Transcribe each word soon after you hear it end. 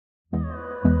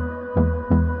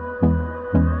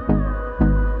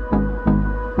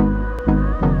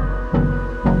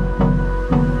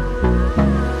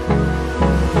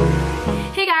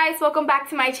welcome back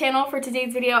to my channel. For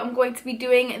today's video, I'm going to be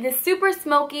doing this super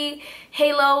smoky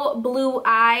halo blue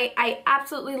eye. I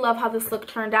absolutely love how this look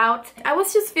turned out. I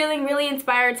was just feeling really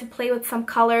inspired to play with some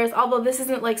colors, although this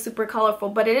isn't like super colorful,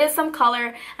 but it is some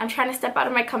color. I'm trying to step out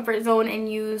of my comfort zone and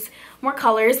use more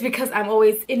colors because I'm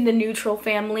always in the neutral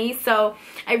family. So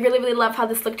I really love how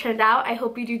this look turned out. I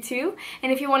hope you do too.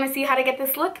 And if you want to see how to get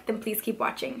this look, then please keep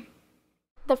watching.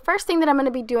 The first thing that I'm going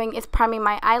to be doing is priming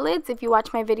my eyelids. If you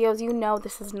watch my videos, you know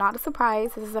this is not a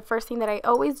surprise. This is the first thing that I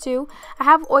always do. I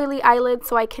have oily eyelids,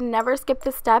 so I can never skip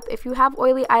this step. If you have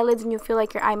oily eyelids and you feel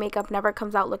like your eye makeup never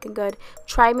comes out looking good,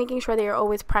 try making sure that you're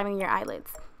always priming your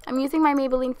eyelids. I'm using my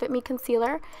Maybelline Fit Me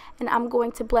concealer, and I'm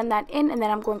going to blend that in, and then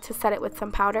I'm going to set it with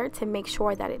some powder to make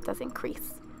sure that it doesn't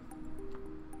crease.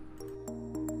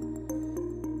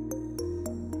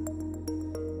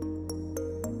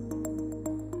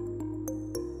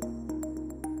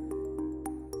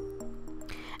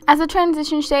 As a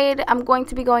transition shade, I'm going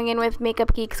to be going in with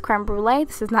Makeup Geek's Creme Brûlée.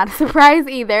 This is not a surprise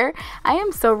either. I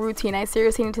am so routine. I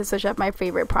seriously need to switch up my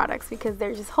favorite products because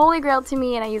they're just holy grail to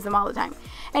me and I use them all the time.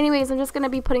 Anyways, I'm just going to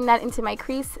be putting that into my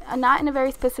crease, not in a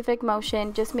very specific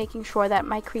motion, just making sure that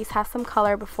my crease has some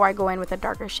color before I go in with the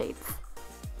darker shades.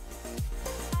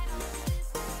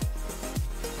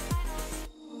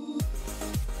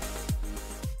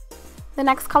 The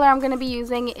next color I'm going to be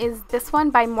using is this one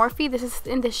by Morphe. This is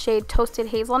in the shade Toasted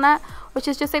Hazelnut, which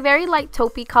is just a very light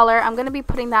taupey color. I'm going to be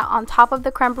putting that on top of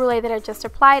the creme brulee that I just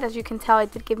applied. As you can tell,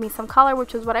 it did give me some color,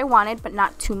 which is what I wanted, but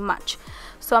not too much.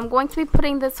 So I'm going to be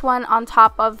putting this one on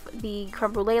top of the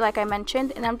creme brulee like I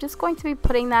mentioned, and I'm just going to be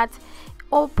putting that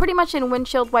pretty much in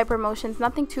windshield wiper motions.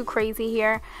 Nothing too crazy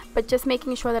here, but just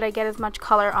making sure that I get as much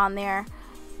color on there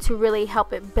to really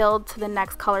help it build to the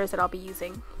next colors that I'll be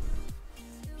using.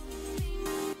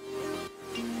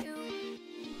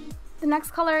 The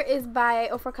next color is by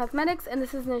Ofra Cosmetics, and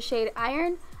this is in the shade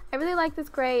Iron. I really like this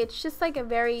gray. It's just like a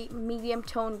very medium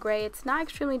tone gray. It's not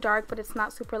extremely dark, but it's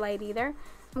not super light either.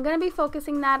 I'm going to be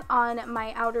focusing that on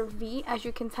my outer V. As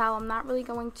you can tell, I'm not really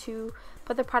going to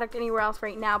put the product anywhere else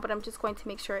right now, but I'm just going to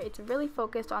make sure it's really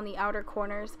focused on the outer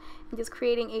corners and just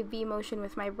creating a V motion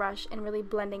with my brush and really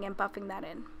blending and buffing that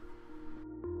in.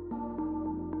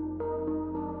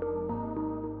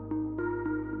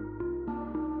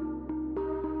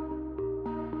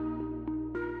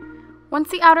 Once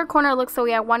the outer corner looks the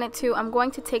way I want it to, I'm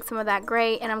going to take some of that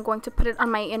gray and I'm going to put it on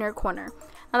my inner corner.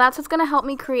 Now that's what's going to help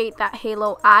me create that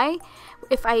halo eye.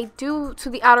 If I do to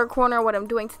the outer corner what I'm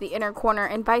doing to the inner corner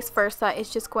and vice versa, it's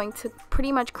just going to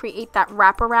pretty much create that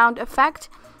wraparound effect.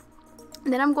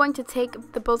 And then I'm going to take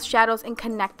both shadows and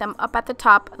connect them up at the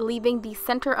top, leaving the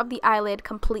center of the eyelid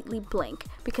completely blank,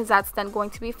 because that's then going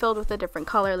to be filled with a different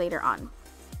color later on.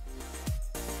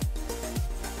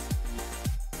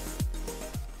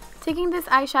 Taking this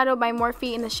eyeshadow by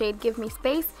Morphe in the shade Give Me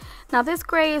Space. Now this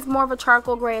gray is more of a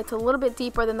charcoal gray. It's a little bit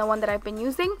deeper than the one that I've been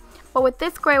using. But with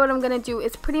this gray, what I'm going to do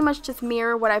is pretty much just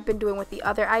mirror what I've been doing with the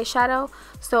other eyeshadow.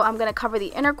 So I'm going to cover the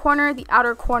inner corner, the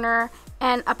outer corner,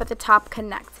 and up at the top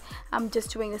connect. I'm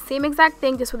just doing the same exact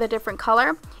thing, just with a different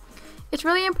color. It's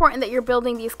really important that you're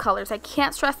building these colors. I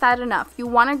can't stress that enough. You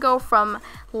want to go from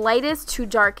lightest to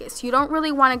darkest. You don't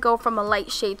really want to go from a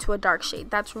light shade to a dark shade.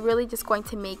 That's really just going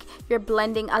to make your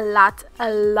blending a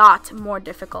lot more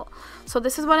difficult. So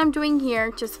this is what I'm doing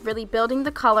here, just really building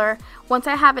the color. Once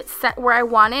I have it set where I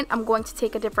want it, I'm going to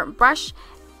take a different brush,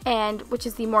 which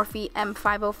is the Morphe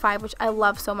M505, which I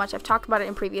love so much. I've talked about it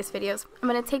in previous videos. I'm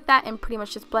going to take that and pretty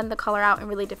much just blend the color out and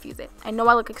really diffuse it. I know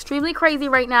I look extremely crazy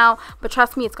right now, but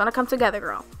trust me, it's going to come together,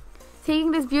 girl. Taking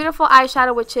this beautiful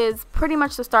eyeshadow, which is pretty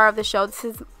much the star of the show. This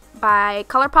is by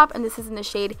ColourPop, and this is in the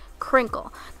shade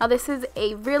Krinkle. Now this is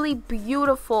a really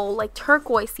beautiful, like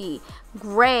turquoisey,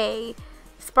 gray,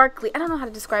 sparkly, I don't know how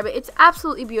to describe it. It's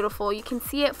absolutely beautiful. You can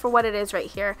see it for what it is right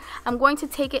here. I'm going to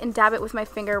take it and dab it with my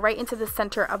finger right into the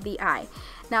center of the eye.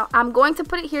 Now I'm going to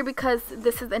put it here because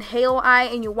this is a halo eye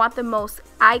and you want the most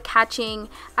eye-catching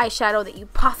eyeshadow that you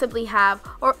possibly have,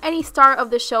 or any star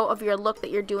of the show of your look that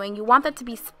you're doing. You want that to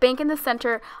be spank in the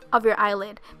center of your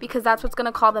eyelid because that's what's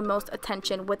going to call the most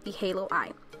attention with the halo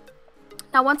eye.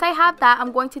 Now once I have that,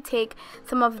 I'm going to take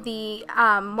some of the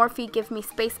Morphe Give Me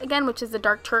Space again, which is the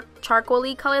dark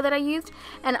charcoal-y color that I used,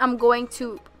 and I'm going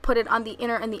to put it on the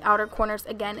inner and the outer corners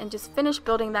again and just finish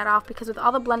building that off, because with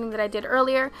all the blending that I did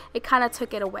earlier, it kind of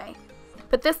took it away.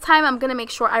 But this time I'm going to make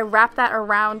sure I wrap that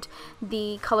around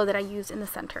the color that I used in the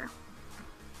center.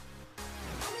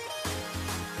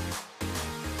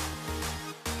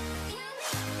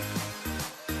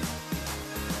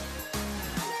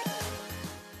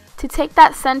 To take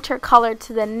that center color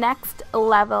to the next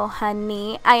level,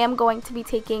 honey, I am going to be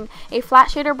taking a flat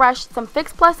shader brush, some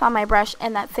Fix Plus on my brush,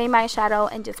 and that same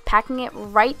eyeshadow, and just packing it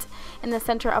right in the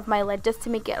center of my lid just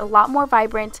to make it a lot more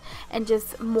vibrant and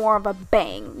just more of a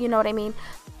bang, you know what I mean?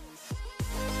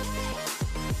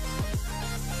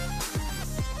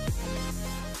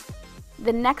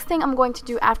 The next thing I'm going to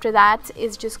do after that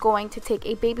is just going to take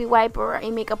a baby wipe or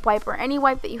a makeup wipe or any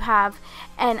wipe that you have,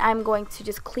 and I'm going to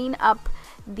just clean up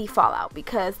the fallout,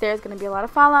 because there's going to be a lot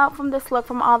of fallout from this look,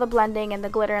 from all the blending and the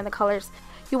glitter and the colors.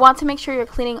 You want to make sure you're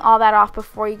cleaning all that off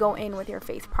before you go in with your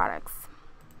face products.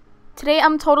 Today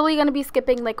I'm totally going to be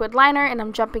skipping liquid liner and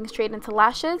I'm jumping straight into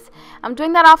lashes. I'm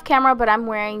doing that off camera, but I'm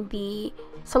wearing the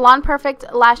Salon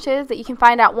Perfect lashes that you can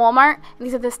find at Walmart, and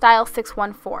these are the style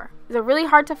 614. They're really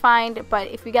hard to find, but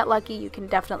if you get lucky you can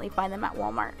definitely find them at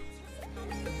Walmart.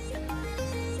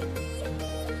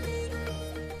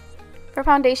 For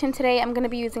foundation today, I'm going to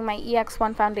be using my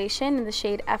EX1 foundation in the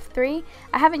shade F3.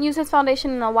 I haven't used this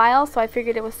foundation in a while, so I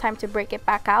figured it was time to break it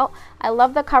back out. I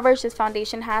love the coverage this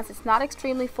foundation has. It's not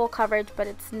extremely full coverage, but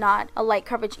it's not a light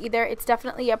coverage either. It's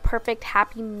definitely a perfect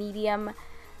happy medium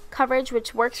coverage,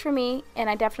 which works for me, and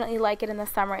I definitely like it in the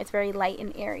summer. It's very light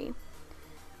and airy.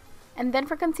 And then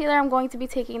for concealer, I'm going to be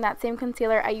taking that same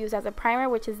concealer I use as a primer,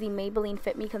 which is the Maybelline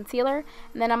Fit Me concealer.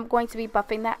 And then I'm going to be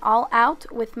buffing that all out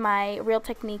with my Real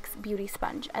Techniques beauty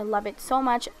sponge. I love it so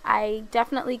much. I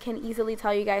definitely can easily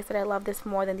tell you guys that I love this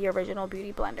more than the original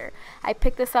beauty blender. I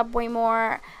picked this up way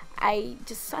more. I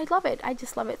love it. I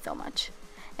just love it so much.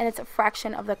 And it's a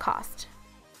fraction of the cost.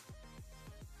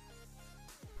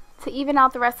 To even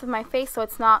out the rest of my face so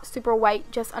it's not super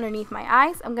white just underneath my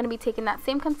eyes, I'm going to be taking that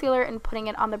same concealer and putting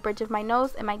it on the bridge of my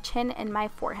nose and my chin and my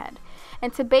forehead.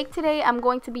 And to bake today, I'm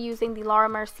going to be using the Laura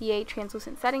Mercier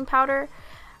Translucent Setting Powder.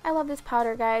 I love this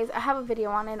powder, guys. I have a video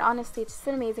on it. Honestly, it's just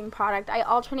an amazing product. I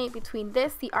alternate between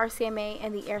this, the RCMA,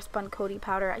 and the Airspun Coty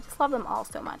powder. I just love them all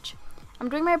so much. I'm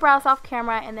doing my brows off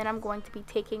camera, and then I'm going to be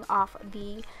taking off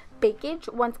the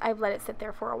bakage once I've let it sit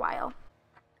there for a while.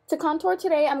 To contour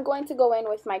today, I'm going to go in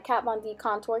with my Kat Von D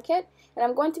contour kit, and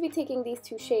I'm going to be taking these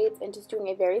two shades and just doing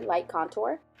a very light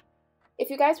contour. If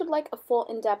you guys would like a full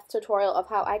in-depth tutorial of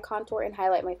how I contour and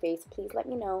highlight my face, please let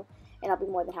me know, and I'll be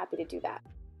more than happy to do that.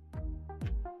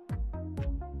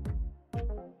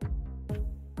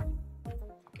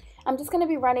 I'm just going to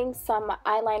be running some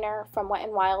eyeliner from Wet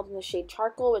n Wild in the shade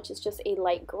Charcoal, which is just a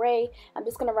light gray. I'm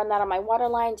just going to run that on my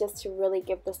waterline just to really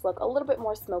give this look a little bit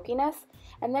more smokiness.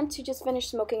 And then to just finish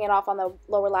smoking it off on the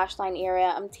lower lash line area,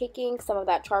 I'm taking some of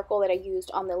that charcoal that I used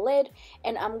on the lid,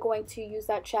 and I'm going to use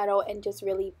that shadow and just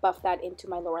really buff that into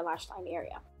my lower lash line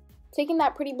area. Taking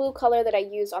that pretty blue color that I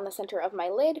used on the center of my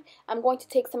lid, I'm going to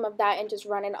take some of that and just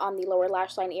run it on the lower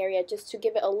lash line area just to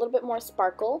give it a little bit more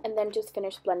sparkle, and then just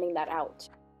finish blending that out.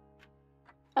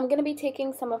 I'm going to be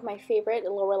taking some of my favorite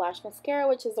lower lash mascara,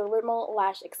 which is the Rimmel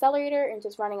Lash Accelerator, and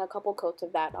just running a couple coats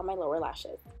of that on my lower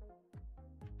lashes.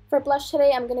 For blush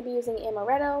today, I'm going to be using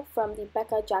Amaretto from the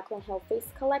Becca Jaclyn Hill Face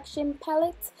Collection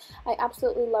palette. I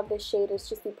absolutely love this shade. It's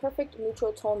just the perfect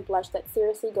neutral tone blush that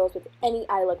seriously goes with any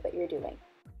eye look that you're doing.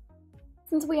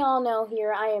 Since we all know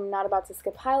here, I am not about to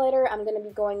skip highlighter. I'm going to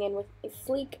be going in with a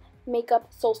sleek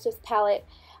makeup Solstice palette.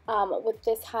 With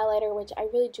this highlighter, which I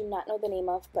really do not know the name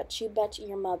of, but you bet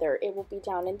your mother it will be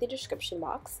down in the description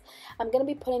box. I'm going to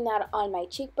be putting that on my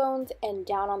cheekbones and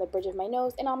down on the bridge of my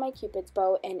nose and on my cupid's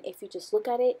bow, and if you just look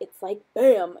at it, it's like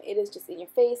bam! It is just in your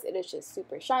face. It is just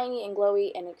super shiny and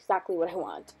glowy and exactly what I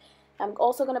want. I'm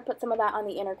also going to put some of that on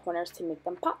the inner corners to make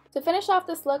them pop. To finish off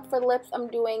this look for lips, I'm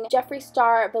doing Jeffree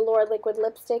Star Velour Liquid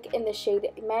Lipstick in the shade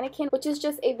Mannequin, which is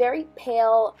just a very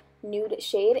pale nude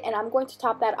shade, and I'm going to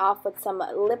top that off with some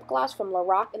lip gloss from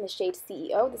Lorac in the shade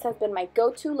CEO. This has been my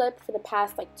go-to lip for the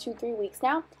past like 2-3 weeks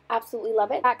now. Absolutely love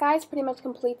it. That, guys, pretty much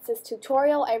completes this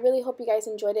tutorial. I really hope you guys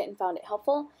enjoyed it and found it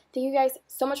helpful. Thank you guys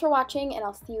so much for watching, and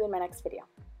I'll see you in my next video.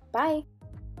 Bye!